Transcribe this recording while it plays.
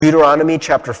Deuteronomy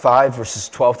chapter 5, verses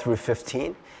 12 through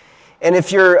 15. And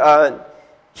if you're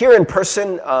here in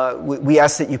person, we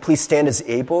ask that you please stand as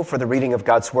able for the reading of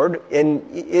God's Word. And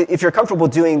if you're comfortable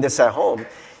doing this at home,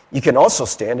 you can also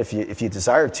stand if you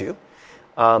desire to.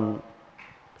 But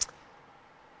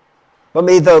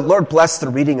may the Lord bless the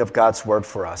reading of God's Word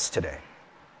for us today.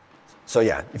 So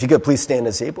if you could please stand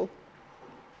as able.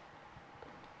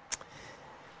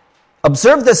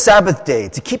 Observe the Sabbath day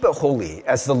to keep it holy,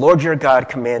 as the Lord your God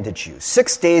commanded you.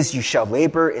 6 days you shall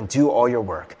labor and do all your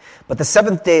work. But the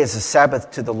seventh day is a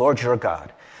Sabbath to the Lord your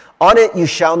God. On it you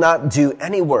shall not do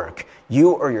any work,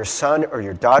 you or your son or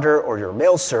your daughter or your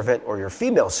male servant or your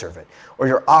female servant, or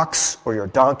your ox or your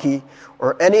donkey,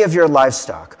 or any of your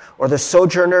livestock, or the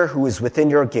sojourner who is within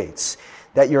your gates,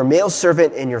 that your male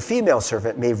servant and your female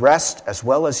servant may rest as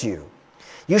well as you.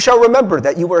 You shall remember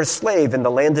that you were a slave in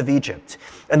the land of Egypt,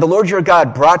 and the Lord your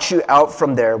God brought you out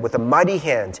from there with a mighty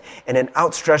hand and an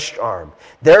outstretched arm.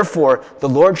 Therefore, the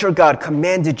Lord your God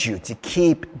commanded you to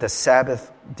keep the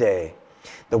Sabbath day.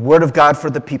 The word of God for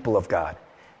the people of God.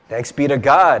 Thanks be to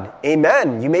God.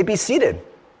 Amen. You may be seated.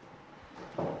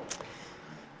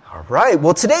 All right.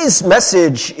 Well, today's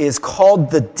message is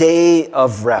called the Day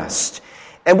of Rest.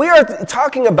 And we are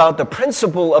talking about the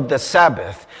principle of the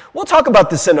Sabbath. We'll talk about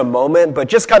this in a moment, but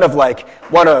just kind of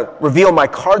want to reveal my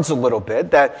cards a little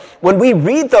bit, that when we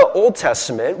read the Old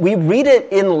Testament, we read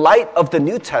it in light of the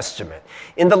New Testament,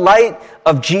 in the light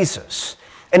of Jesus.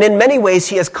 And in many ways,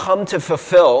 he has come to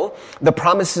fulfill the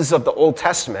promises of the Old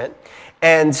Testament,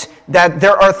 and that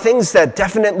there are things that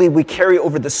definitely we carry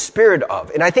over the spirit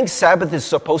of. And I think Sabbath is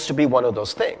supposed to be one of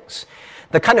those things.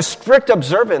 The kind of strict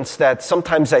observance that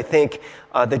sometimes I think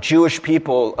the Jewish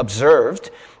people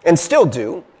observed, and still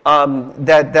do,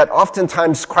 that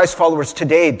oftentimes Christ followers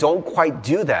today don't quite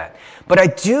do that. But I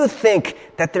do think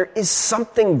that there is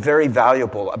something very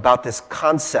valuable about this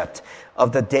concept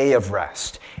of the day of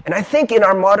rest. And I think in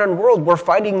our modern world, we're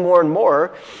finding more and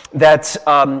more that,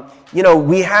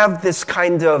 we have this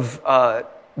kind of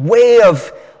way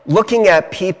of looking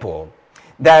at people,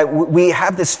 that we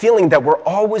have this feeling that we're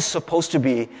always supposed to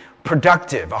be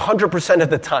productive 100% of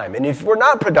the time. And if we're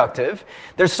not productive,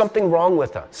 there's something wrong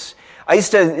with us. I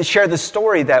used to share this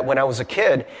story that when I was a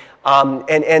kid, I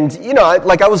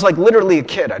was literally a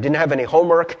kid. I didn't have any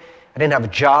homework. I didn't have a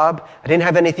job. I didn't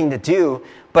have anything to do.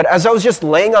 But as I was just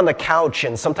laying on the couch,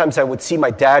 and sometimes I would see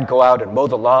my dad go out and mow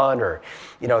the lawn, or,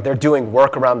 they're doing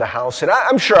work around the house, and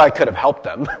I'm sure I could have helped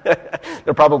them.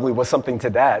 There probably was something to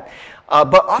that.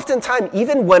 But oftentimes,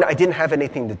 even when I didn't have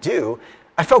anything to do,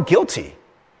 I felt guilty.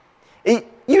 It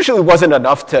usually wasn't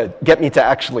enough to get me to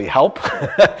actually help,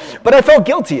 but I felt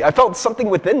guilty. I felt something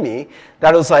within me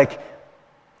that was like,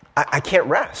 I can't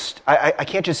rest. I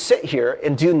can't just sit here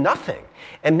and do nothing.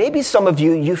 And maybe some of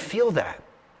you feel that,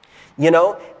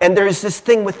 and there's this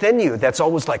thing within you that's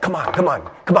always like, come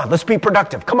on, let's be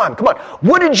productive. Come on.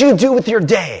 What did you do with your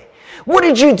day? What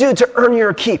did you do to earn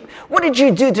your keep? What did you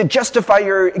do to justify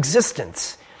your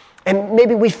existence? And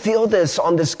maybe we feel this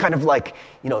on this kind of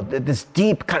this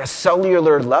deep kind of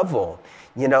cellular level,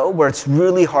 where it's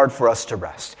really hard for us to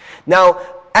rest. Now,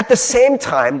 at the same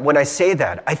time, when I say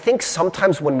that, I think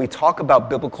sometimes when we talk about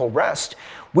biblical rest,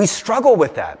 we struggle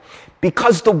with that,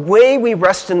 because the way we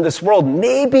rest in this world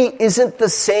maybe isn't the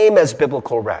same as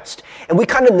biblical rest. And we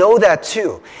kind of know that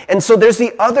too. And so there's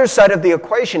the other side of the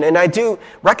equation, and I do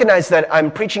recognize that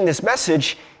I'm preaching this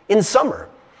message in summer.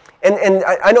 And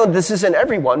I know this isn't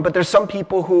everyone, but there's some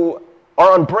people who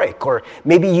are on break, or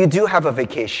maybe you do have a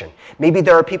vacation. Maybe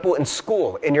there are people in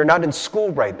school, and you're not in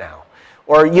school right now.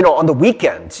 Or, on the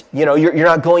weekend, you're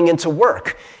not going into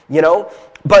work,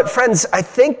 But friends, I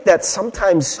think that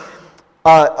sometimes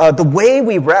the way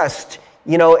we rest,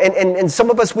 and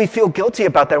some of us, we feel guilty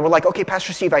about that. We're like, okay,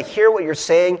 Pastor Steve, I hear what you're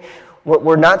saying.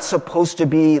 We're not supposed to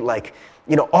be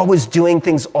always doing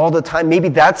things all the time. Maybe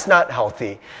that's not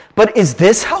healthy. But is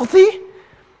this healthy?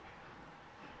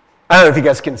 I don't know if you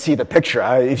guys can see the picture.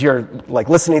 If you're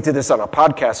listening to this on a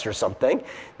podcast or something,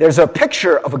 there's a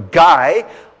picture of a guy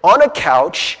on a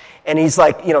couch, and he's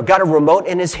got a remote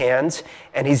in his hands,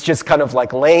 and he's just kind of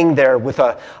laying there with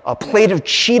a plate of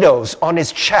Cheetos on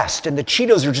his chest, and the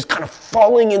Cheetos are just kind of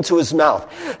falling into his mouth.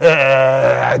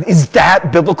 Is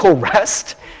that biblical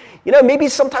rest? Maybe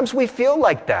sometimes we feel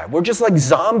like that. We're just like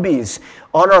zombies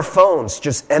on our phones,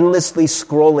 just endlessly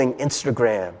scrolling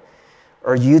Instagram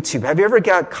or YouTube. Have you ever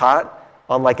got caught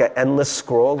on an endless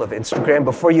scroll of Instagram?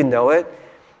 Before you know it,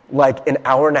 an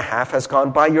hour and a half has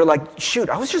gone by. You're like, shoot,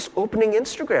 I was just opening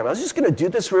Instagram. I was just going to do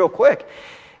this real quick.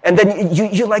 And then you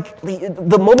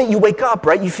the moment you wake up,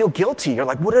 right, you feel guilty. You're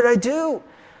like, what did I do?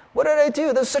 What did I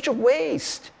do? That's such a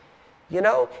waste.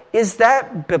 Is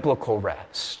that biblical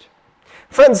rest?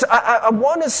 Friends, I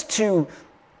want us to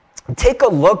take a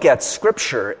look at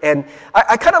Scripture, and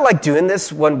I kind of like doing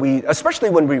this especially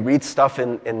when we read stuff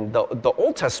in the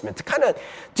Old Testament, to kind of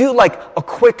do like a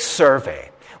quick survey.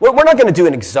 We're not going to do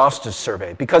an exhaustive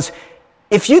survey, because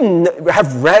if you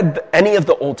have read any of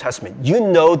the Old Testament, you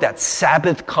know that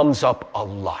Sabbath comes up a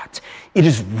lot. It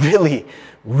is really,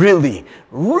 really,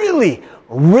 really,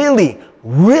 really,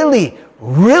 really,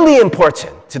 really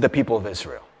important to the people of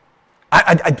Israel.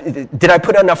 Did I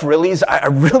put enough reallys? I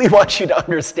really want you to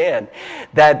understand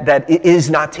that it is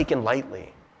not taken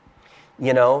lightly,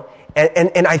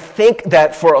 And I think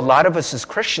that for a lot of us as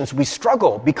Christians, we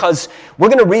struggle because we're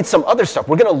going to read some other stuff.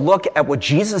 We're going to look at what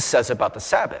Jesus says about the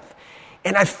Sabbath.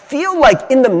 And I feel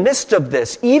like in the midst of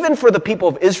this, even for the people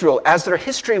of Israel, as their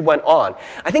history went on,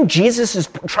 I think Jesus is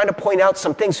trying to point out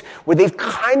some things where they've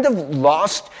kind of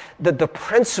lost the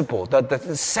principle,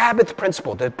 the Sabbath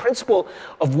principle, the principle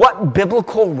of what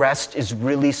biblical rest is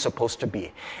really supposed to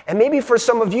be. And maybe for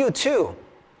some of you too,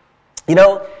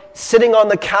 sitting on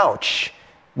the couch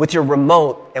with your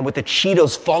remote and with the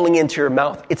Cheetos falling into your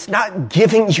mouth, it's not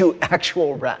giving you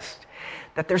actual rest.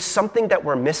 That there's something that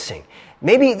we're missing.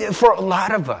 Maybe for a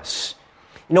lot of us,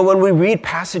 when we read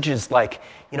passages like,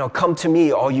 come to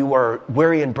me, all you are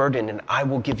weary and burdened, and I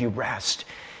will give you rest.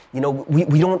 We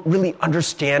don't really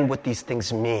understand what these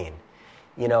things mean.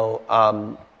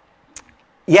 I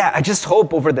just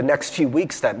hope over the next few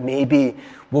weeks that maybe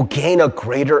we'll gain a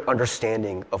greater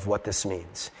understanding of what this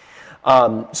means.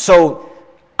 So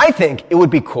I think it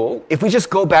would be cool if we just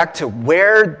go back to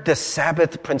where the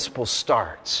Sabbath principle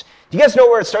starts. Do you guys know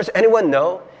where it starts? Anyone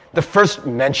know the first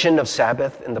mention of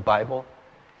Sabbath in the Bible?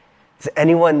 Does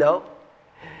anyone know?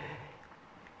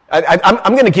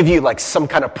 I'm going to give you like some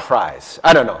kind of prize.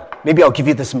 I don't know. Maybe I'll give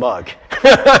you this mug.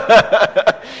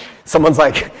 Someone's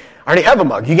like, I already have a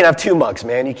mug. You can have 2 mugs,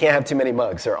 man. You can't have too many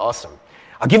mugs. They're awesome.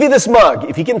 I'll give you this mug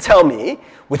if you can tell me,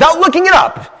 without looking it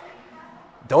up,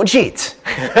 don't cheat.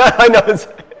 I know it's...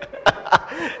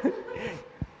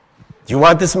 Do you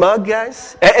want this mug,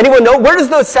 guys? Anyone know? Where does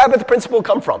the Sabbath principle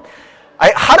come from?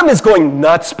 Hadam is going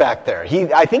nuts back there.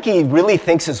 I think he really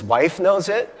thinks his wife knows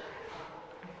it.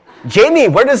 Jamie,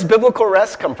 where does biblical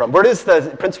rest come from? Where does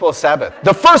the principle of Sabbath?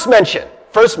 The first mention.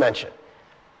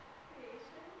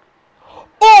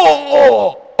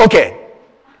 Oh, okay.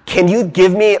 Can you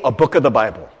give me a book of the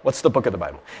Bible? What's the book of the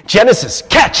Bible? Genesis.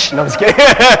 Catch! No, I'm just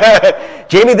kidding.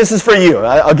 Jamie, this is for you.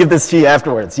 I'll give this to you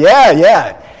afterwards.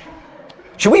 Yeah.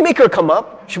 Should we make her come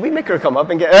up?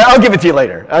 And get... I'll give it to you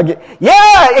later.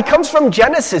 It comes from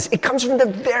Genesis. It comes from the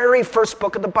very first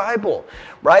book of the Bible,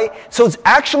 right? So it's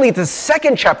actually the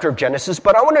second chapter of Genesis,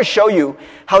 but I want to show you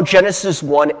how Genesis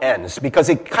 1 ends, because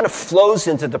it kind of flows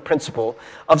into the principle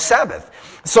of Sabbath.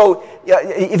 So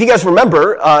if you guys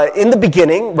remember, in the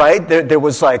beginning, right, there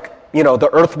was like, the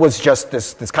earth was just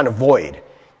this kind of void,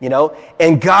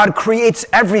 and God creates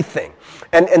everything.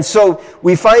 And so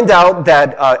we find out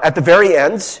that at the very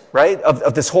end, right,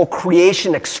 of this whole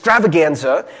creation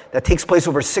extravaganza that takes place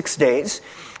over 6 days,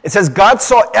 it says, God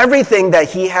saw everything that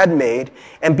he had made,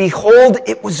 and behold,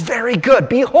 it was very good.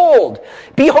 Behold.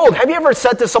 Have you ever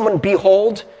said to someone,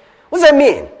 behold? What does that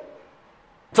mean?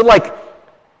 To like,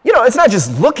 it's not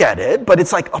just look at it, but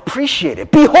it's like appreciate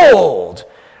it. Behold,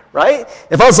 right?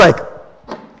 If I was like,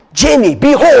 Jamie,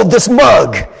 behold this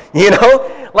mug,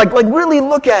 like really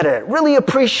look at it, really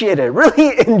appreciate it,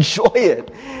 really enjoy it.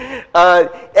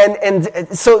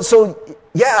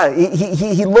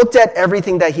 He looked at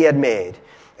everything that he had made,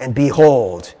 and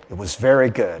behold, it was very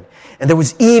good. And there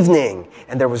was evening,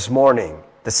 and there was morning,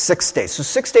 the 6th day. So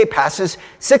 6th day passes,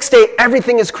 6th day,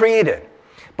 everything is created.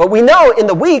 But we know in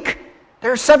the week,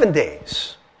 there are 7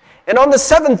 days. And on the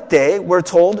 7th day, we're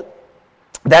told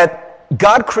that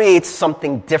God creates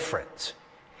something different.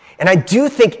 And I do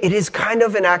think it is kind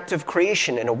of an act of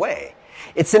creation in a way.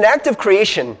 It's an act of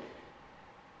creation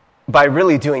by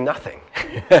really doing nothing.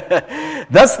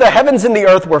 Thus the heavens and the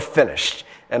earth were finished,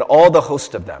 and all the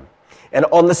host of them. And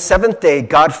on the 7th day,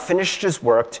 God finished his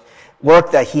work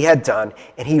that he had done,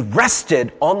 and he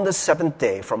rested on the 7th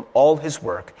day from all his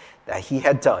work that he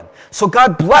had done. So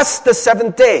God blessed the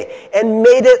 7th day and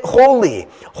made it holy.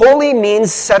 Holy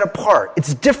means set apart.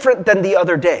 It's different than the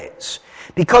other days,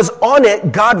 because on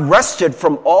it, God rested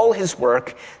from all his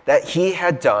work that he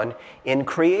had done in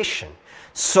creation.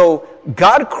 So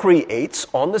God creates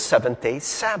on the 7th day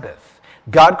Sabbath.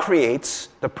 God creates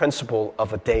the principle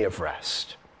of a day of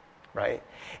rest, right?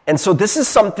 And so this is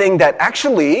something that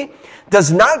actually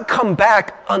does not come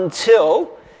back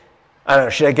until, I don't know,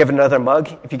 should I give another mug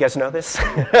if you guys know this?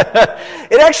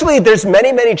 There's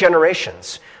many, many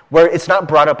generations where it's not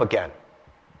brought up again.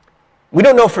 We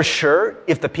don't know for sure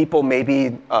if the people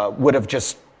maybe would have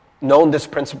just known this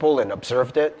principle and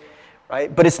observed it,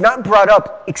 right? But it's not brought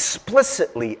up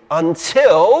explicitly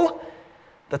until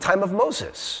the time of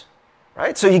Moses,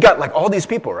 right? So you got like all these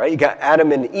people, right? You got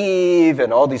Adam and Eve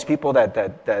and all these people that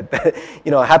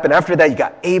happened after that. You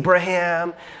got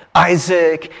Abraham,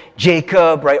 Isaac,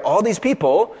 Jacob, right? All these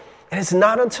people. And it's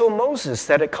not until Moses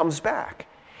that it comes back.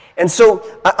 And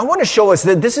so I want to show us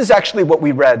that this is actually what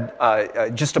we read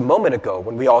just a moment ago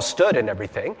when we all stood and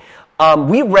everything.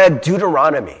 We read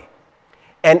Deuteronomy.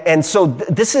 And so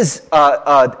this is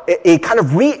a kind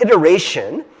of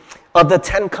reiteration of the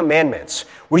Ten Commandments,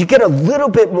 where you get a little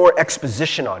bit more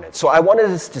exposition on it. So I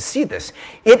wanted us to see this.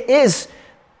 It is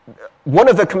one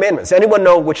of the commandments. Anyone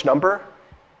know which number?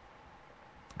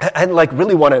 I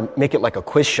really want to make it like a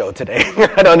quiz show today.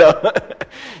 I don't know.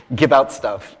 Give out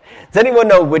stuff. Does anyone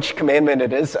know which commandment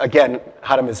it is? Again,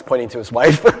 Haram is pointing to his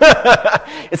wife.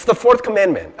 It's the fourth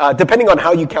commandment, depending on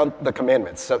how you count the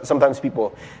commandments. So sometimes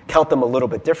people count them a little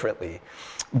bit differently.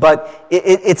 But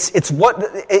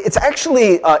it's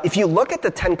actually, if you look at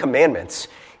the Ten Commandments,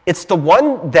 it's the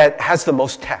one that has the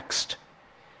most text.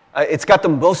 It's got the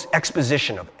most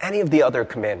exposition of any of the other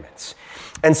commandments.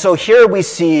 And so here we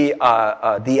see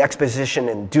the exposition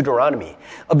in Deuteronomy.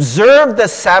 Observe the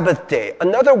Sabbath day.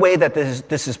 Another way that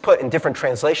this is put in different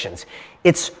translations,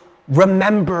 it's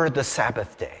remember the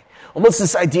Sabbath day. Almost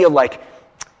this idea like,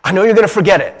 I know you're going to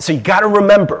forget it, so you got to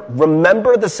remember.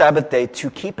 Remember the Sabbath day to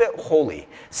keep it holy,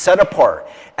 set apart,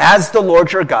 as the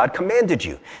Lord your God commanded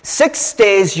you. 6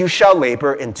 days you shall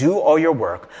labor and do all your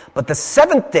work, but the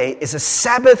seventh day is a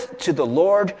Sabbath to the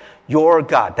Lord your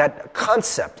God. That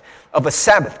concept of a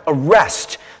Sabbath, a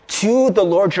rest to the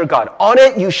Lord your God. On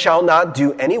it you shall not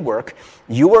do any work,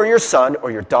 you or your son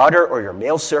or your daughter or your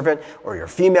male servant or your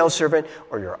female servant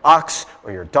or your ox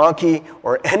or your donkey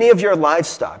or any of your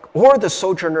livestock or the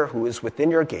sojourner who is within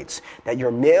your gates, that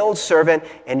your male servant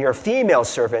and your female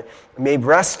servant may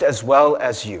rest as well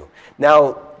as you.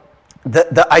 Now,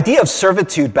 the idea of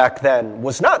servitude back then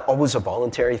was not always a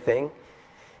voluntary thing.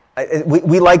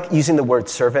 We like using the word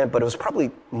servant, but it was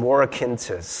probably more akin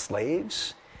to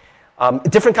slaves. A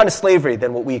different kind of slavery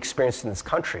than what we experienced in this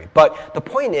country. But the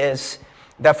point is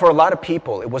that for a lot of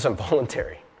people, it wasn't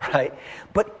voluntary, right?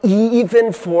 But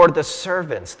even for the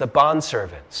servants, the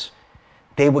bondservants,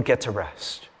 they would get to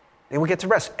rest. They would get to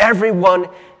rest. Everyone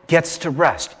gets to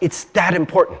rest. It's that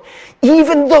important.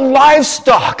 Even the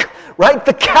livestock, right?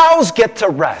 The cows get to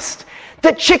rest.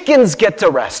 The chickens get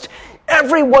to rest.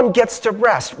 Everyone gets to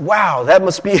rest. Wow, that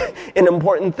must be an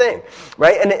important thing,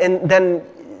 right? And then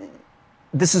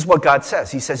this is what God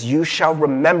says. He says, you shall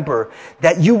remember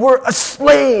that you were a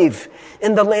slave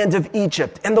in the land of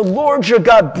Egypt, and the Lord your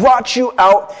God brought you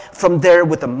out from there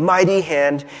with a mighty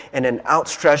hand and an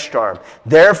outstretched arm.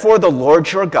 Therefore, the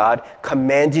Lord your God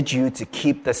commanded you to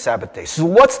keep the Sabbath day. So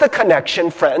what's the connection,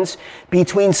 friends,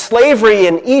 between slavery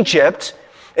in Egypt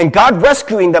and God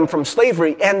rescuing them from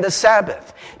slavery and the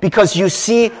Sabbath? Because you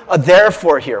see a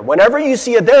therefore here. Whenever you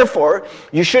see a therefore,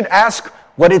 you should ask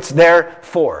what it's there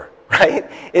for, right?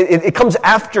 It comes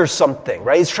after something,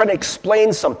 right? It's trying to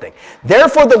explain something.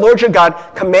 Therefore, the Lord your God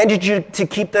commanded you to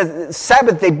keep the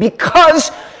Sabbath day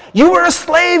because you were a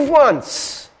slave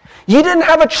once. You didn't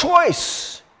have a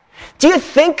choice. Do you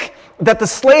think that the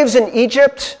slaves in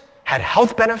Egypt had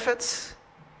health benefits?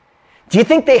 Do you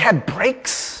think they had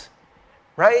breaks,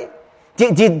 right? Do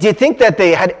you think that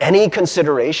they had any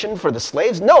consideration for the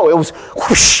slaves? No, it was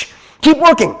whoosh, keep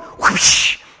working,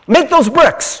 whoosh, make those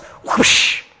bricks,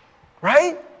 whoosh,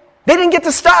 right? They didn't get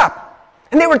to stop,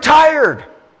 and they were tired.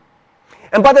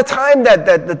 And by the time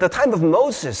that the time of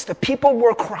Moses, the people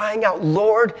were crying out,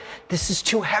 Lord, this is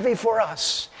too heavy for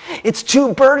us. It's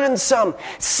too burdensome.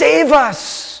 Save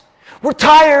us. We're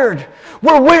tired.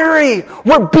 We're weary.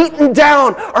 We're beaten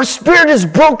down. Our spirit is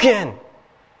broken.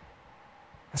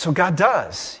 And so God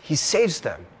does. He saves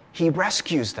them. He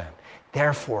rescues them.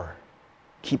 Therefore,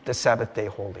 keep the Sabbath day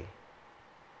holy.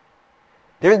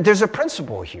 There's a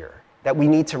principle here that we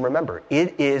need to remember.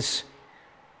 It is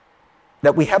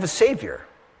that we have a Savior.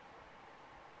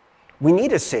 We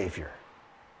need a Savior.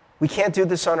 We can't do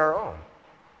this on our own,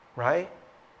 right?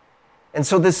 And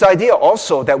so this idea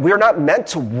also that we're not meant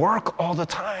to work all the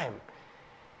time,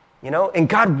 and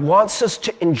God wants us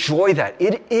to enjoy that.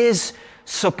 It is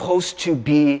supposed to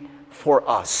be for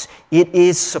us. It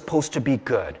is supposed to be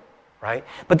good, right?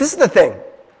 But this is the thing.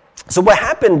 So what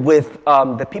happened with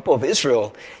the people of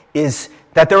Israel is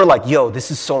that they were like, yo, this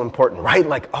is so important, right?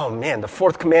 Like, oh man, the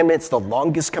fourth commandment, it's the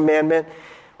longest commandment,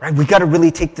 right? We got to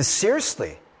really take this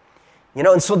seriously,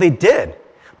 and so they did.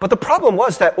 But the problem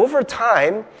was that over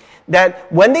time,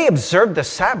 that when they observed the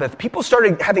Sabbath, people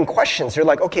started having questions. They're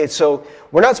like, okay, so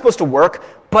we're not supposed to work,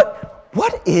 but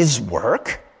what is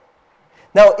work?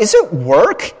 Now, is it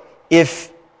work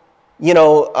if,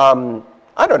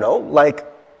 I don't know, like,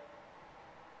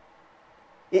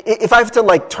 if I have to,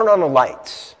 like, turn on the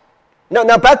lights?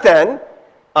 Now back then,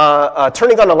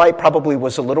 turning on a light probably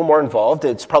was a little more involved.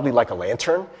 It's probably like a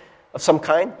lantern of some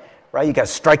kind, right? You got to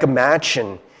strike a match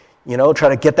and, try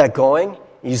to get that going.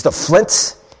 You use the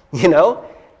flint,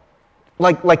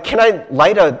 Like, can I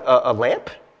light a lamp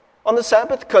on the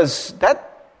Sabbath? Because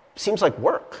that seems like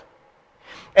work.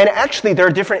 And actually, there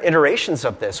are different iterations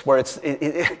of this where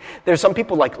there's some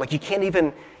people like you can't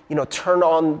even, turn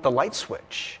on the light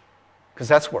switch because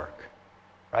that's work.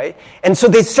 Right? And so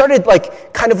they started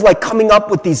kind of coming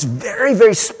up with these very,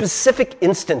 very specific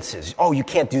instances. Oh, you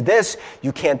can't do this,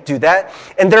 you can't do that.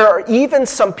 And there are even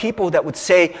some people that would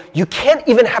say you can't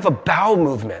even have a bowel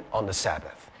movement on the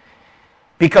Sabbath.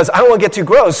 Because I don't want to get too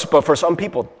gross, but for some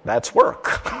people, that's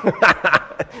work.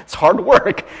 It's hard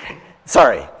work.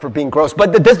 Sorry for being gross,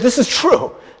 but this is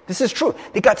true. This is true.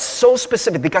 They got so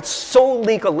specific, they got so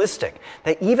legalistic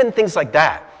that even things like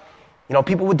that,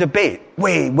 people would debate,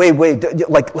 wait,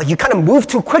 like you kind of move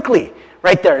too quickly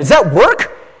right there. Is that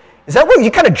work? Is that work? You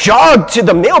kind of jog to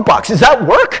the mailbox. Is that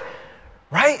work?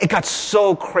 Right? It got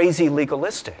so crazy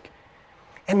legalistic.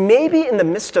 And maybe in the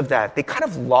midst of that, they kind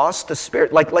of lost the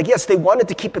spirit. Like yes, they wanted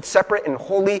to keep it separate and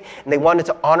holy, and they wanted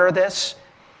to honor this.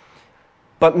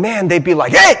 But man, they'd be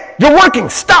like, hey, you're working,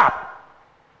 stop!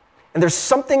 And there's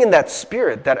something in that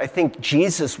spirit that I think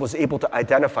Jesus was able to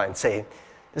identify and say,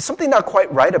 there's something not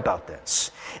quite right about this.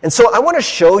 And so I want to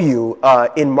show you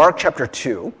in Mark chapter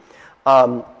 2,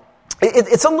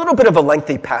 it's a little bit of a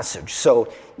lengthy passage.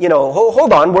 So,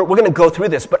 hold on, we're going to go through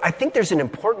this. But I think there's an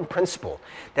important principle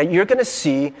that you're going to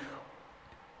see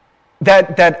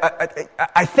that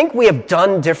I think we have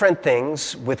done different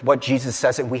things with what Jesus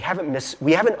says, and we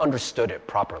haven't understood it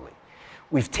properly.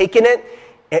 We've taken it,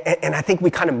 and I think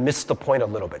we kind of missed the point a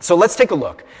little bit. So let's take a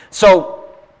look. So,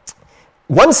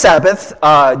 one Sabbath,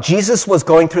 Jesus was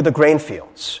going through the grain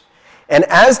fields. And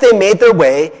as they made their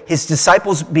way, his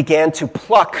disciples began to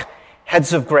pluck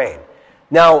heads of grain.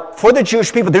 Now, for the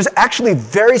Jewish people, there's actually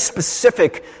very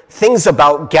specific things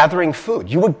about gathering food.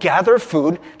 You would gather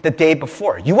food the day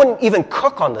before. You wouldn't even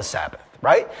cook on the Sabbath,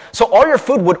 right? So all your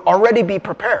food would already be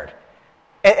prepared.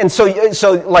 And so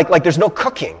there's no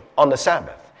cooking on the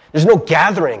Sabbath. There's no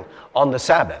gathering on the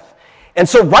Sabbath. And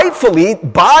so rightfully,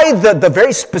 by the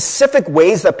very specific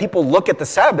ways that people look at the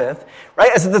Sabbath,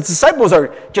 right, as the disciples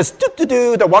are just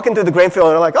they're walking through the grain field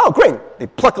and they're like, oh, grain. They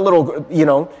pluck a little,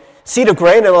 seed of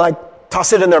grain and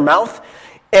toss it in their mouth.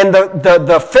 And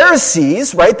the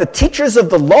Pharisees, right, the teachers of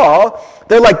the law,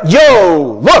 they're like,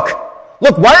 yo,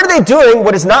 look, why are they doing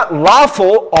what is not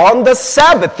lawful on the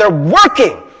Sabbath? They're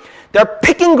working. They're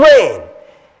picking grain.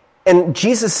 And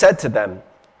Jesus said to them,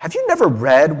 have you never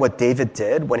read what David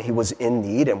did when he was in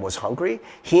need and was hungry,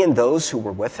 he and those who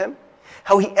were with him?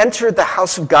 How he entered the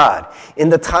house of God in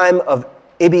the time of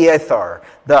Abiathar,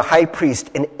 the high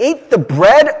priest, and ate the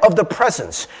bread of the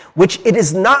presence, which it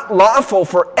is not lawful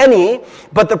for any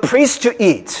but the priest to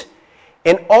eat,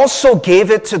 and also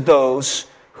gave it to those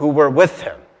who were with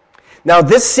him. Now,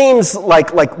 this seems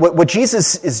like what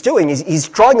Jesus is doing. He's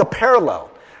drawing a parallel,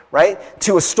 right,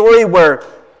 to a story where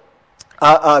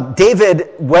David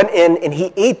went in and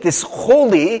he ate this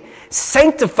holy,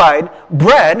 sanctified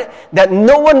bread that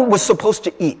no one was supposed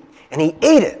to eat. And he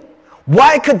ate it.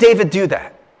 Why could David do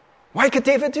that? Why could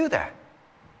David do that?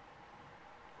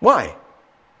 Why?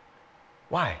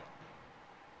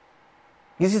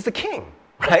 Because he's the king,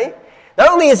 right? Not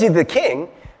only is he the king,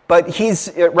 but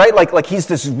he's, right, like he's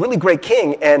this really great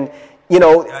king. And,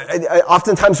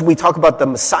 oftentimes we talk about the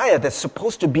Messiah that's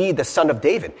supposed to be the son of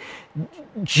David.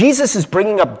 Jesus is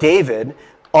bringing up David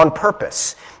on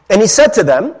purpose. And he said to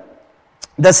them,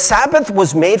 the Sabbath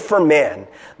was made for man,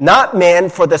 not man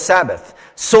for the Sabbath.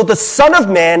 So the Son of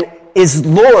Man is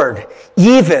Lord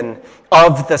even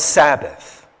of the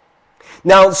Sabbath.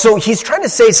 Now, so he's trying to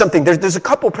say something. There's a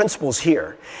couple principles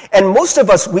here. And most of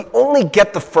us, we only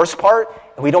get the first part,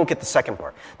 and we don't get the second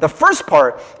part. The first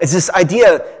part is this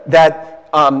idea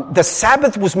that the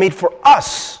Sabbath was made for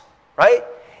us, right?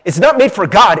 It's not made for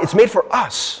God, it's made for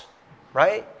us,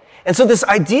 right? And so this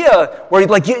idea where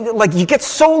you get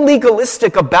so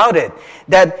legalistic about it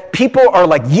that people are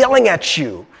yelling at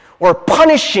you or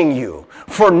punishing you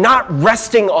for not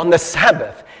resting on the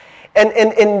Sabbath.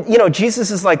 And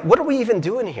Jesus is like, what are we even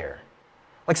doing here?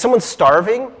 Like someone's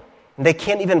starving and they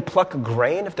can't even pluck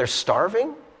grain if they're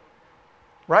starving?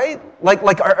 right?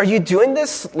 Are you doing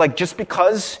this like just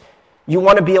because you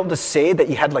want to be able to say that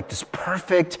you had like this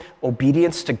perfect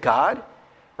obedience to God,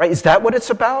 right? Is that what it's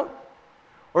about?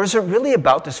 Or is it really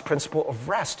about this principle of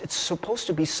rest? It's supposed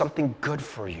to be something good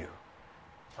for you,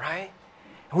 right?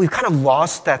 And we've kind of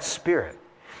lost that spirit.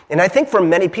 And I think for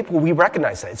many people, we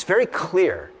recognize that. It's very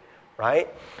clear, right?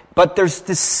 But there's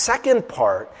this second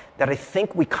part that I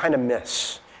think we kind of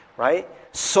miss, right?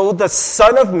 So the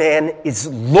Son of Man is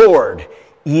Lord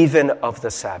even of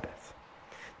the Sabbath.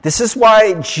 This is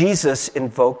why Jesus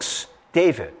invokes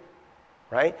David,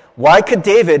 right? Why could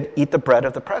David eat the bread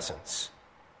of the presence?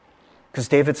 Because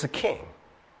David's a king,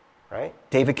 right?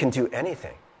 David can do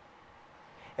anything.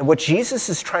 And what Jesus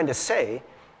is trying to say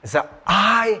is that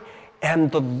I am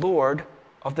the Lord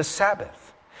of the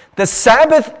Sabbath. The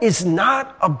Sabbath is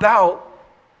not about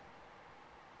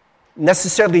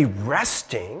necessarily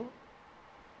resting.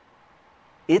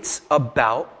 It's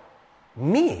about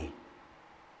me.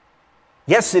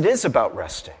 Yes, it is about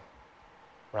resting,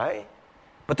 right?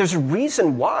 But there's a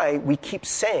reason why we keep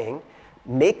saying,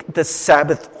 make the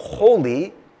Sabbath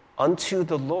holy unto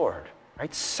the Lord,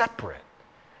 right? Separate,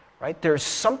 right? There's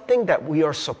something that we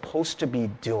are supposed to be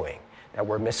doing that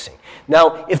we're missing.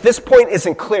 Now, if this point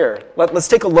isn't clear, let's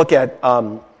take a look at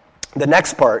the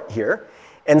next part here.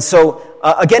 And so,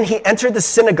 again, he entered the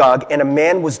synagogue, and a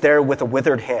man was there with a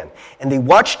withered hand. And they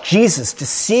watched Jesus to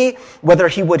see whether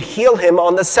he would heal him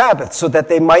on the Sabbath, so that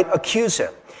they might accuse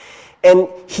him. And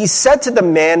he said to the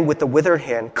man with the withered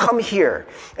hand, "Come here."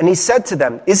 And he said to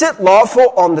them, "Is it lawful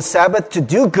on the Sabbath to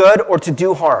do good or to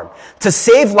do harm, to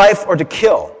save life or to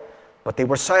kill?" But they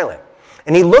were silent.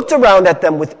 And he looked around at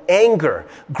them with anger,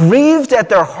 grieved at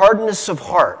their hardness of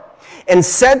heart, and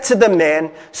said to the man,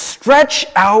 "Stretch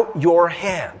out your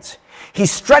hand." He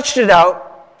stretched it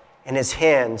out, and his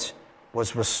hand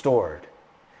was restored.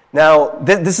 Now,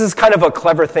 this is kind of a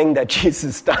clever thing that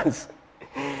Jesus does.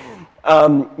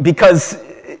 Because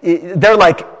they're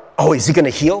like, oh, is he going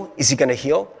to heal? Is he going to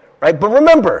heal? Right? But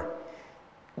remember,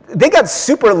 they got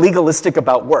super legalistic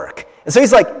about work. And so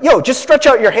he's like, yo, just stretch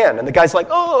out your hand. And the guy's like,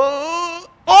 oh,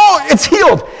 it's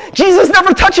healed. Jesus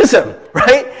never touches him,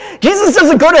 right? Jesus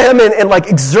doesn't go to him and like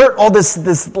exert all this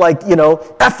like,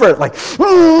 effort. Like,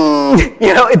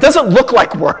 it doesn't look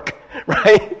like work,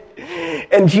 right?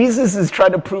 And Jesus is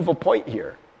trying to prove a point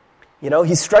here.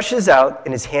 He stretches out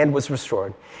and his hand was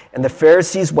restored. And the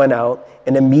Pharisees went out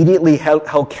and immediately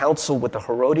held counsel with the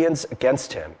Herodians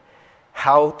against him,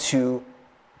 how to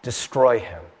destroy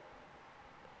him.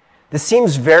 This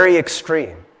seems very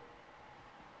extreme.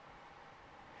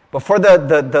 But for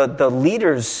the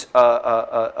leaders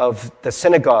of the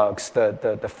synagogues,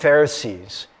 the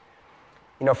Pharisees,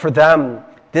 for them,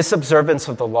 this observance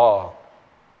of the law,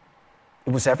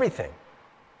 it was everything,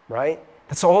 right?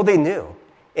 That's all they knew.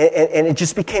 And it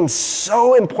just became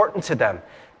so important to them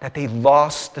that they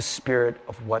lost the spirit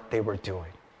of what they were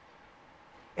doing.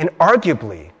 And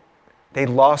arguably, they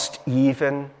lost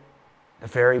even the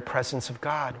very presence of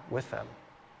God with them.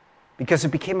 Because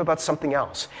it became about something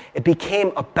else. It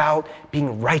became about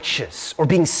being righteous or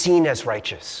being seen as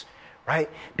righteous, right?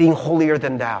 Being holier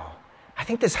than thou. I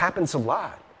think this happens a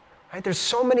lot. Right? There's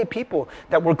so many people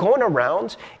that we're going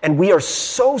around and we are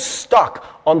so stuck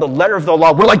on the letter of the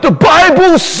law. We're like, the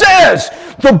Bible says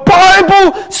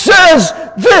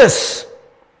this.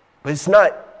 But it's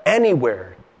not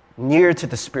anywhere near to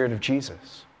the Spirit of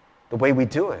Jesus. The way we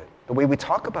do it, the way we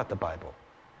talk about the Bible,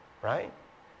 right?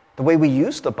 The way we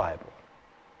use the Bible,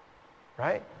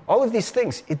 right? All of these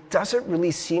things, it doesn't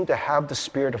really seem to have the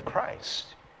Spirit of Christ,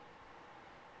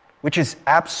 which is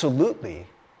absolutely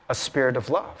a spirit of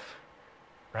love.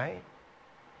 Right?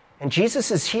 And Jesus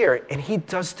is here, and he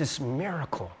does this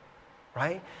miracle,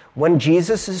 right? When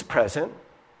Jesus is present,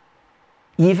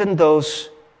 even those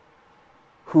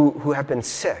who have been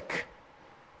sick,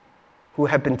 who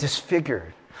have been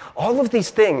disfigured, all of these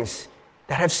things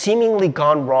that have seemingly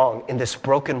gone wrong in this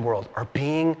broken world are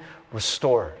being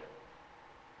restored,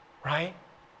 right?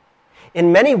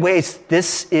 In many ways,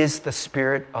 this is the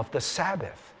spirit of the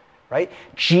Sabbath, right?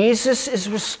 Jesus is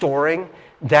restoring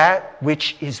that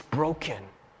which is broken.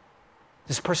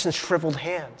 This person's shriveled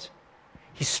hand.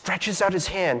 He stretches out his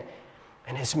hand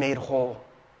and is made whole.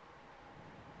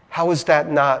 How is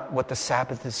that not what the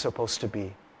Sabbath is supposed to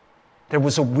be? There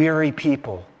was a weary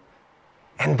people,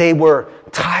 and they were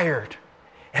tired,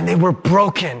 and they were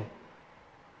broken.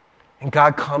 And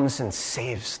God comes and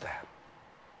saves them,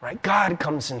 right? God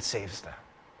comes and saves them,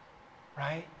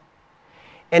 right?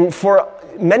 And for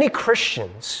many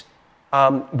Christians,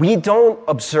 we don't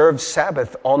observe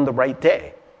Sabbath on the right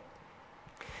day.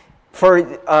 For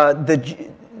the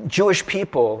Jewish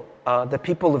people, the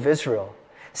people of Israel,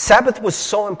 Sabbath was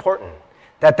so important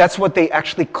that that's what they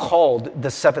actually called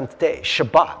the seventh day,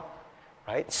 Shabbat,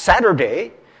 right?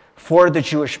 Saturday for the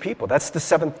Jewish people, that's the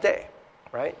seventh day,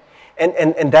 right?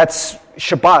 And that's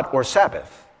Shabbat or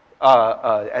Sabbath,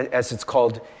 as it's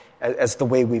called, as the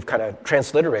way we've kind of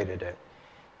transliterated it,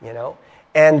 you know?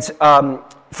 And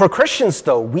for Christians,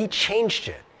 though, we changed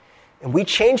it. And we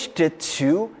changed it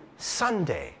to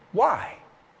Sunday. Why?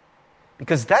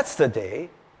 Because that's the day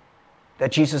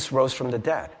that Jesus rose from the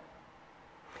dead.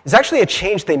 It's actually a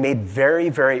change they made very,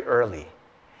 very early.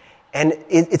 And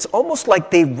it's almost like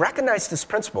they recognize this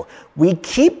principle. We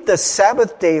keep the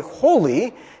Sabbath day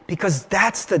holy because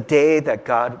that's the day that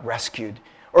God rescued,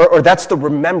 or that's the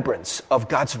remembrance of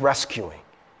God's rescuing.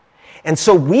 And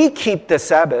so we keep the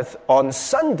Sabbath on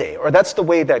Sunday, or that's the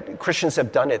way that Christians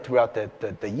have done it throughout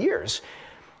the years,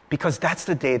 because that's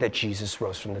the day that Jesus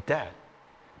rose from the dead.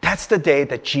 That's the day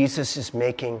that Jesus is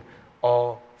making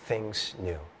all things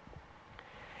new.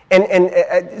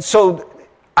 And so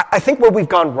I think where we've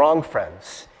gone wrong,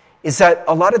 friends, is that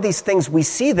a lot of these things, we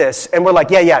see this, and we're like,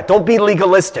 yeah, don't be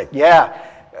legalistic. Yeah,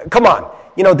 come on.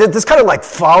 You know, this kind of like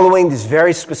following these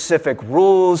very specific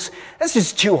rules, that's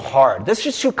just too hard. That's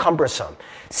just too cumbersome.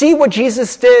 See what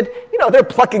Jesus did? You know, they're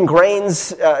plucking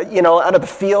grains, out of the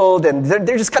field, and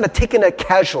they're just kind of taking it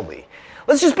casually.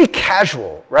 Let's just be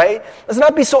casual, right? Let's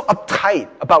not be so uptight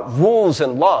about rules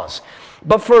and laws.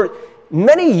 But for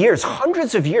many years,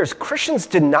 hundreds of years, Christians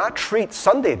did not treat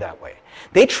Sunday that way.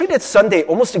 They treated Sunday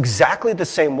almost exactly the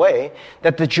same way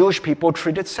that the Jewish people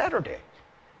treated Saturday.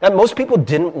 That most people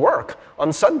didn't work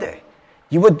on Sunday.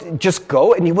 You would just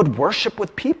go and you would worship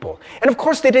with people. And of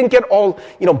course, they didn't get all,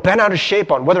 bent out of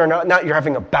shape on whether or not you're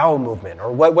having a bowel movement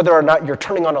or whether or not you're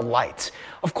turning on a light.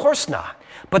 Of course not.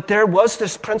 But there was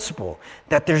this principle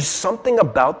that there's something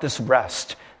about this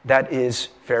rest that is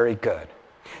very good.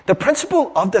 The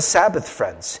principle of the Sabbath,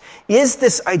 friends, is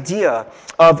this idea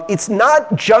of it's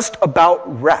not just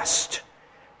about rest,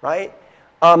 right?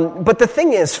 But the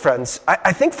thing is, friends,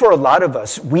 I think for a lot of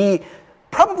us, we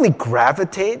probably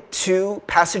gravitate to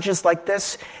passages like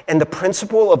this and the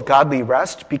principle of godly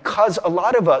rest because a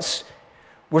lot of us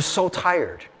were so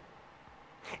tired.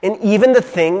 And even the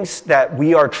things that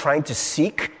we are trying to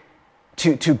seek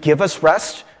to give us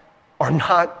rest are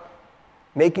not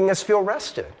making us feel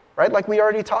rested, right? Like we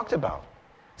already talked about.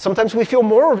 Sometimes we feel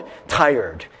more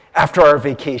tired after our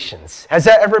vacations. Has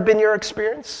that ever been your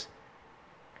experience?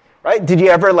 Right? Did you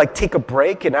ever take a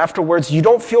break and afterwards you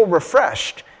don't feel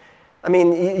refreshed? I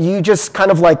mean, you just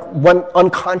kind of went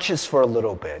unconscious for a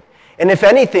little bit. And if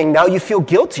anything, now you feel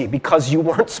guilty because you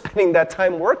weren't spending that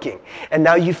time working. And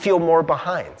now you feel more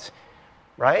behind.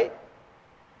 Right?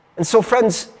 And so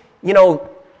friends,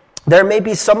 there may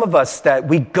be some of us that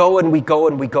we go and we go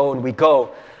and we go and we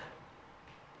go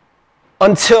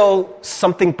until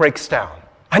something breaks down.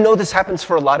 I know this happens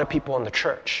for a lot of people in the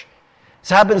church. This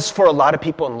happens for a lot of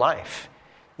people in life.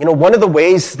 One of the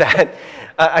ways that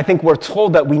I think we're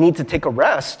told that we need to take a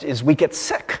rest is we get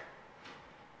sick.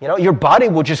 Your body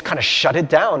will just kind of shut it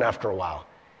down after a while.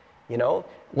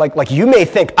 Like you may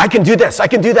think, I can do this, I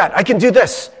can do that, I can do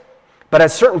this. But at a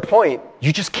certain point,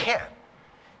 you just can't.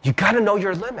 You got to know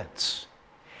your limits.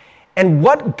 And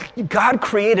what God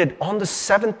created on the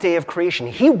seventh day of creation,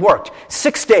 He worked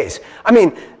 6 days. I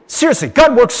mean, seriously,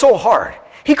 God worked so hard.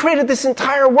 He created this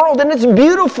entire world, and it's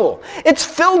beautiful. It's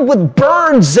filled with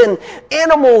birds and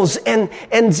animals and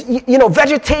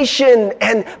vegetation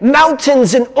and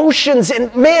mountains and oceans.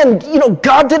 And man,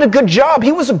 God did a good job.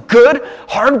 He was a good,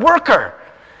 hard worker.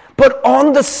 But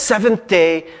on the seventh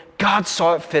day, God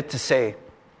saw it fit to say,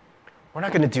 we're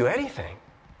not going to do anything.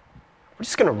 We're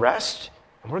just going to rest,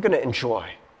 and we're going to enjoy.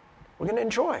 We're going to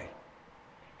enjoy.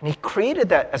 And He created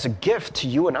that as a gift to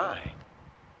you and I.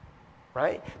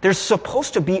 Right? There's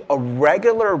supposed to be a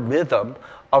regular rhythm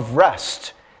of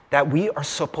rest that we are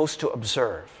supposed to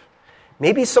observe.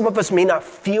 Maybe some of us may not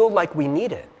feel like we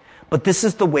need it, but this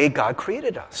is the way God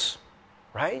created us,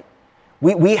 right?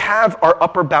 We have our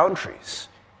upper boundaries.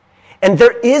 And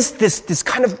there is this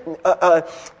kind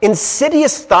of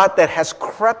insidious thought that has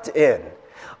crept in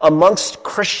amongst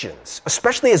Christians,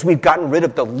 especially as we've gotten rid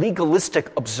of the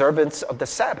legalistic observance of the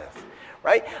Sabbath.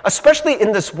 Right? Especially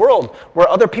in this world where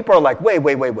other people are like,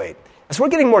 wait. As we're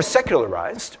getting more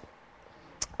secularized,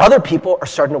 other people are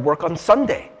starting to work on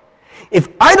Sunday. If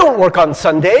I don't work on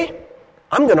Sunday,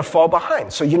 I'm going to fall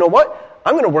behind. So you know what?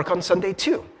 I'm going to work on Sunday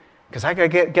too, because I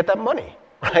got to get that money,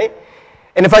 right?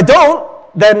 And if I don't,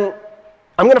 then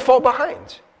I'm going to fall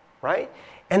behind, right?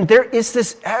 And there is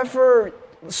this ever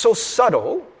so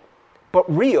subtle but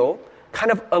real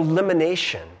kind of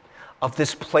elimination of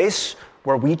this place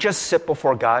where we just sit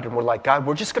before God and we're like, God,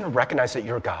 we're just going to recognize that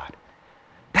you're God.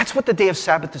 That's what the day of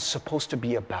Sabbath is supposed to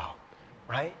be about,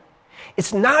 right?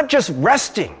 It's not just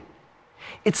resting.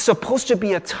 It's supposed to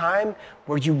be a time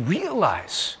where you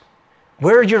realize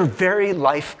where your very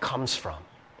life comes from,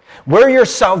 where your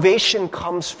salvation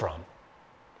comes from,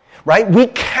 right? We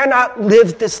cannot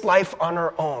live this life on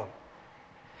our own.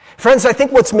 Friends, I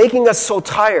think what's making us so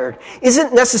tired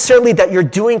isn't necessarily that you're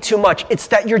doing too much. It's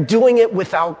that you're doing it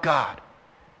without God.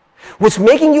 What's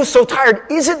making you so tired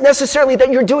isn't necessarily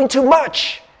that you're doing too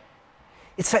much.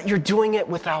 It's that you're doing it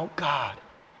without God.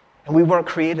 And we weren't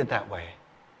created that way,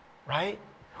 right?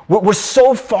 We're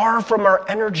so far from our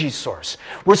energy source.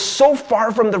 We're so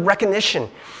far from the recognition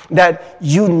that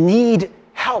you need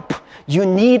help. You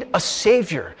need a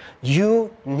Savior.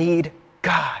 You need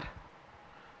God.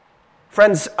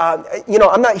 Friends,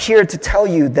 I'm not here to tell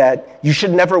you that you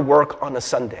should never work on a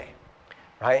Sunday,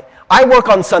 right? I work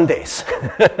on Sundays.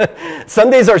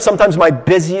 Sundays are sometimes my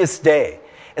busiest day.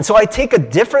 And so I take a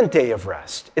different day of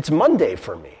rest. It's Monday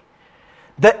for me.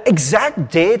 The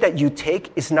exact day that you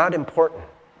take is not important.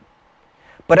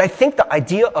 But I think the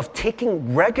idea of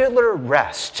taking regular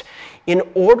rest in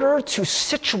order to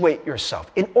situate yourself,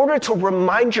 in order to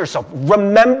remind yourself,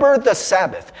 remember the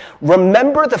Sabbath,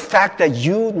 remember the fact that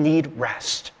you need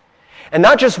rest. And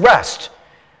not just rest,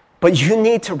 but you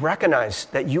need to recognize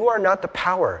that you are not the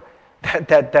power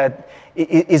that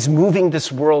is moving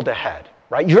this world ahead,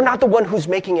 right? You're not the one who's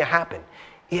making it happen.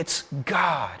 It's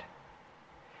God.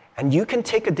 And you can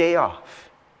take a day off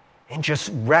and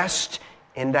just rest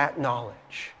in that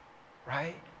knowledge,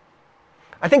 right?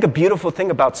 I think a beautiful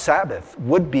thing about Sabbath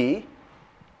would be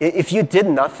if you did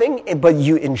nothing, but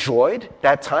you enjoyed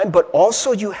that time, but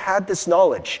also you had this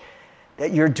knowledge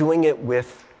that you're doing it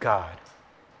with God.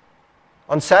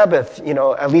 On Sabbath,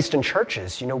 at least in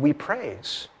churches, we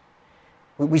praise.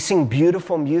 We sing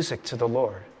beautiful music to the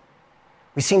Lord.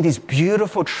 We sing these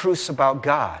beautiful truths about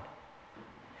God,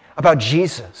 about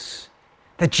Jesus,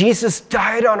 that Jesus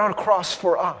died on our cross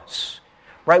for us,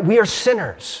 right? We are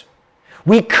sinners.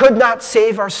 We could not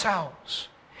save ourselves.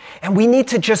 And we need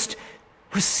to just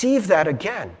receive that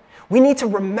again. We need to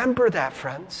remember that,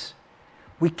 friends.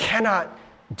 We cannot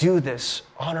do this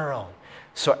on our own.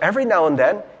 So every now and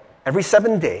then, every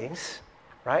 7 days,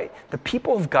 right, the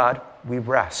people of God, we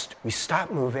rest. We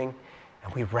stop moving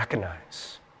and we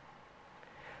recognize.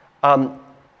 I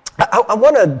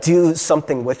want to do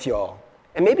something with y'all.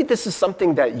 And maybe this is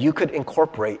something that you could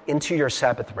incorporate into your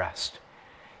Sabbath rest.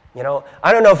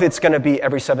 I don't know if it's going to be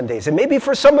every 7 days. And maybe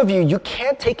for some of you, you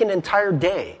can't take an entire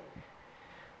day.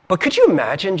 But could you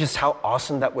imagine just how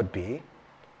awesome that would be?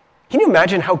 Can you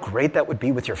imagine how great that would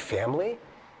be with your family?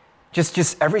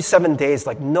 Just every 7 days,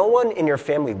 like no one in your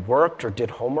family worked or did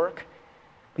homework.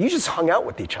 But you just hung out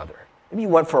with each other. Maybe you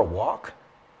went for a walk,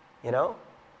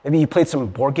 Maybe you played some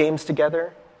board games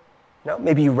together.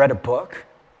 Maybe you read a book.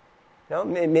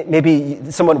 Maybe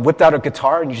someone whipped out a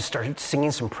guitar and you just started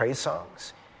singing some praise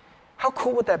songs. How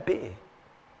cool would that be?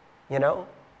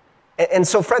 And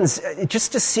so, friends,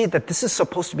 just to see that this is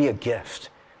supposed to be a gift.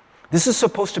 This is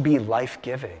supposed to be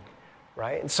life-giving,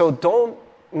 right? And so don't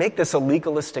make this a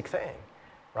legalistic thing,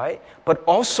 right? But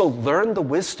also learn the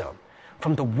wisdom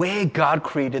from the way God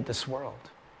created this world,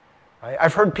 right?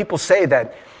 I've heard people say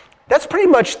that that's pretty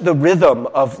much the rhythm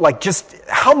of just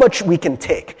how much we can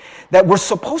take. That we're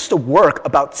supposed to work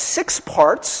about 6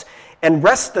 parts and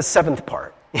rest the 7th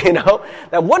part.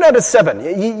 That 1 out of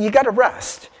 7, you got to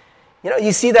rest.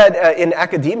 You see that in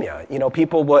academia.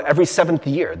 People will, every 7th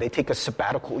year, they take a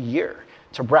sabbatical year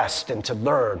to rest and to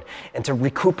learn and to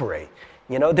recuperate.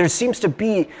 There seems to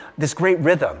be this great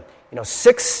rhythm.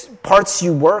 6 parts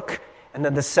you work, and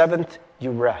then the 7th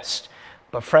you rest.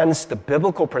 But friends, the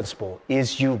biblical principle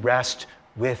is you rest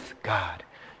with God.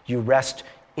 You rest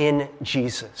in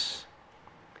Jesus.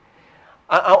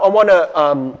 I want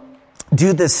to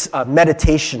do this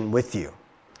meditation with you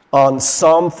on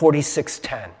Psalm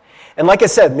 46:10. And like I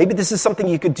said, maybe this is something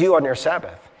you could do on your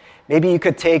Sabbath. Maybe you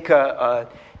could take a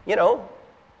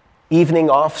evening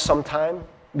off sometime,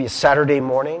 maybe a Saturday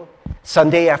morning,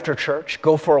 Sunday after church,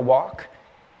 go for a walk.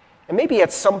 And maybe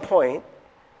at some point,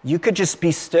 you could just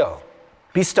be still.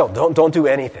 Be still. Don't do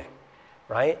anything,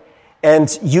 right?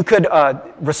 And you could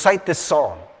recite this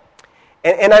psalm.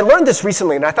 And I learned this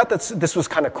recently, and I thought this was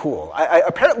kind of cool.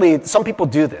 Apparently, some people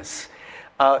do this,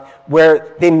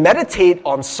 where they meditate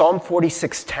on Psalm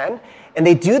 46:10, and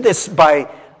they do this by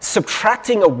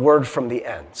subtracting a word from the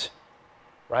end,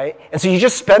 right? And so you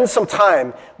just spend some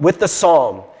time with the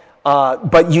psalm,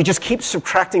 but you just keep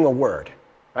subtracting a word,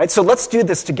 right? So let's do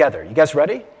this together. You guys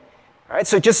ready? All right,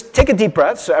 so just take a deep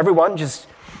breath. So everyone just,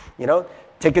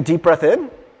 Take a deep breath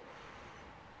in.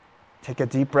 Take a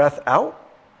deep breath out.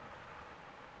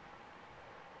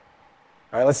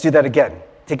 All right, let's do that again.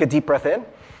 Take a deep breath in.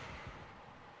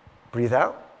 Breathe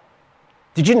out.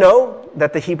 Did you know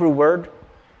that the Hebrew word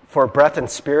for breath and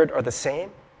spirit are the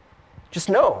same? Just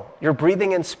know you're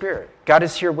breathing in spirit. God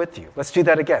is here with you. Let's do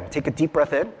that again. Take a deep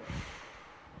breath in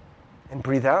and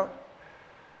breathe out.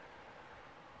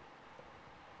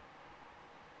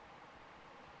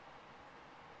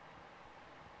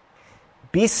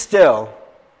 Be still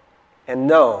and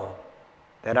know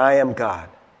that I am God.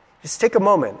 Just take a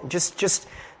moment. Just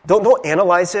don't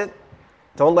analyze it.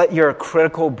 Don't let your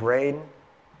critical brain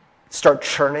start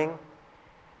churning.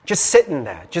 Just sit in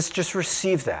that. Just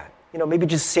receive that. Maybe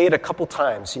just say it a couple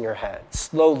times in your head,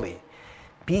 slowly.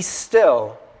 Be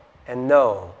still and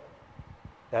know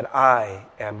that I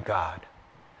am God.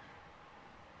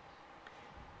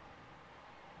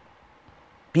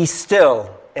 Be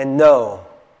still and know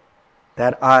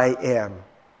that I am.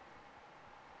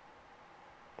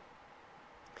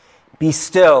 Be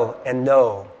still and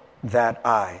know that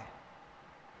I.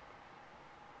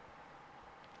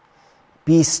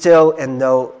 Be still and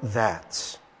know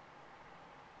that.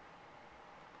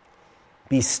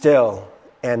 Be still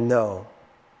and know.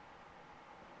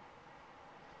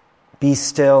 Be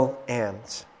still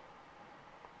and.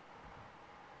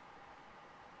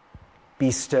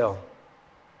 Be still.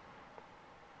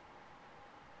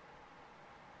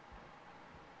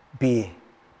 Be.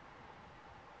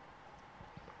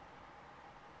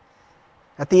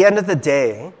 At the end of the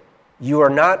day, you are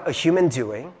not a human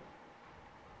doing.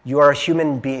 You are a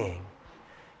human being.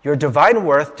 Your divine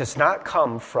worth does not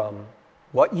come from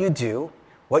what you do,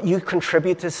 what you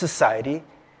contribute to society,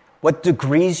 what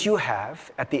degrees you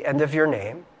have at the end of your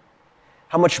name,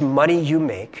 how much money you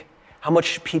make, how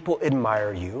much people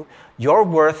admire you. Your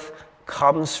worth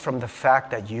comes from the fact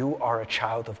that you are a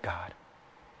child of God.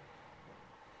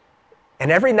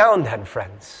 And every now and then,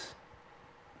 friends,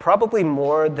 probably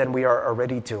more than we are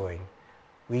already doing,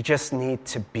 we just need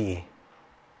to be.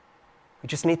 We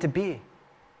just need to be.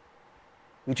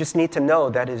 We just need to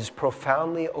know that it is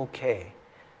profoundly okay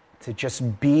to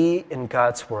just be in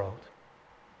God's world.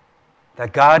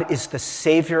 That God is the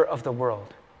Savior of the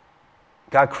world.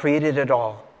 God created it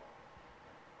all.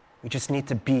 We just need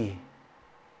to be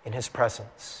in His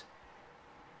presence.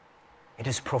 It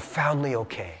is profoundly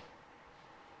okay.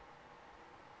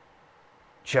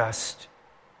 Just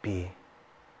be.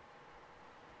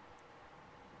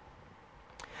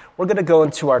 We're going to go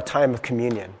into our time of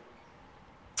communion.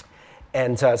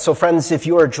 And so friends, if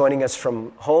you are joining us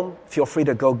from home, feel free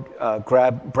to go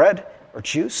grab bread or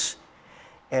juice.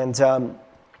 And on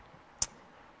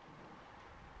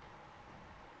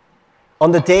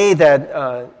the day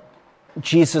that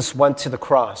Jesus went to the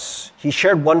cross, He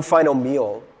shared one final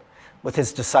meal with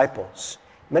His disciples.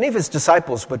 Many of His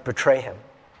disciples would betray Him.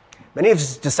 Many of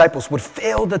His disciples would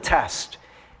fail the test,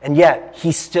 and yet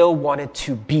He still wanted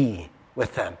to be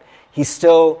with them. He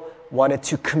still wanted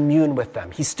to commune with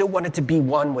them. He still wanted to be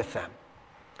one with them,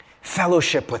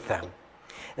 fellowship with them.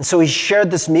 And so He shared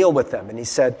this meal with them, and He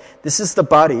said, this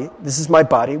is my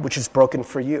body, which is broken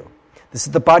for you. This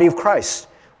is the body of Christ,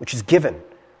 which is given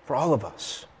for all of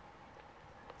us.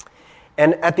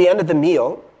 And at the end of the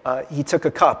meal, He took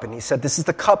a cup, and He said, this is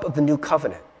the cup of the new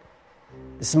covenant.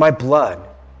 This is my blood,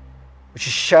 which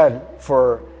is shed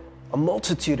for a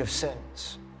multitude of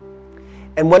sins.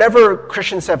 And whenever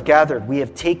Christians have gathered, we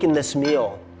have taken this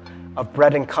meal of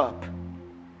bread and cup,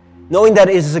 knowing that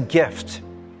it is a gift.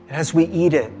 And as we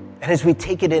eat it, and as we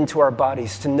take it into our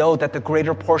bodies, to know that the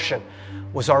greater portion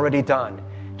was already done.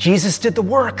 Jesus did the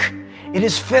work. It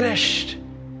is finished.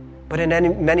 But in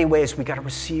many ways, we got to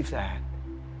receive that.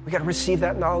 We got to receive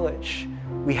that knowledge.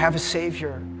 We have a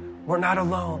Savior. We're not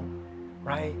alone,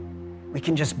 right? We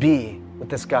can just be with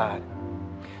this God.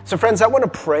 So friends, I want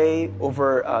to pray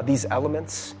over these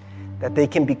elements, that they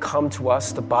can become to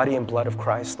us the body and blood of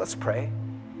Christ. Let's pray.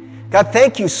 God,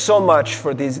 thank you so much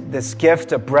for this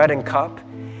gift of bread and cup.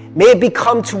 May it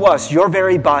become to us your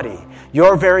very body,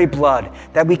 your very blood,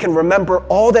 that we can remember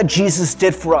all that Jesus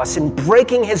did for us in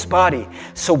breaking His body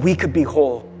so we could be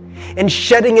whole, in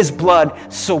shedding His blood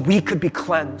so we could be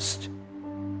cleansed,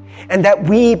 and that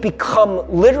we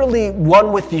become literally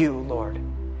one with you, Lord.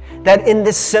 That in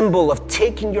this symbol of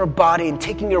taking your body and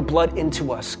taking your blood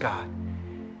into us, God,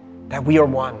 that we are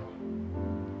one.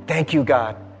 Thank you,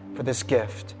 God, for this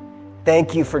gift.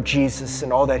 Thank you for Jesus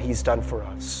and all that He's done for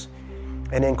us.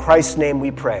 And in Christ's name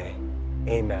we pray.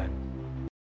 Amen.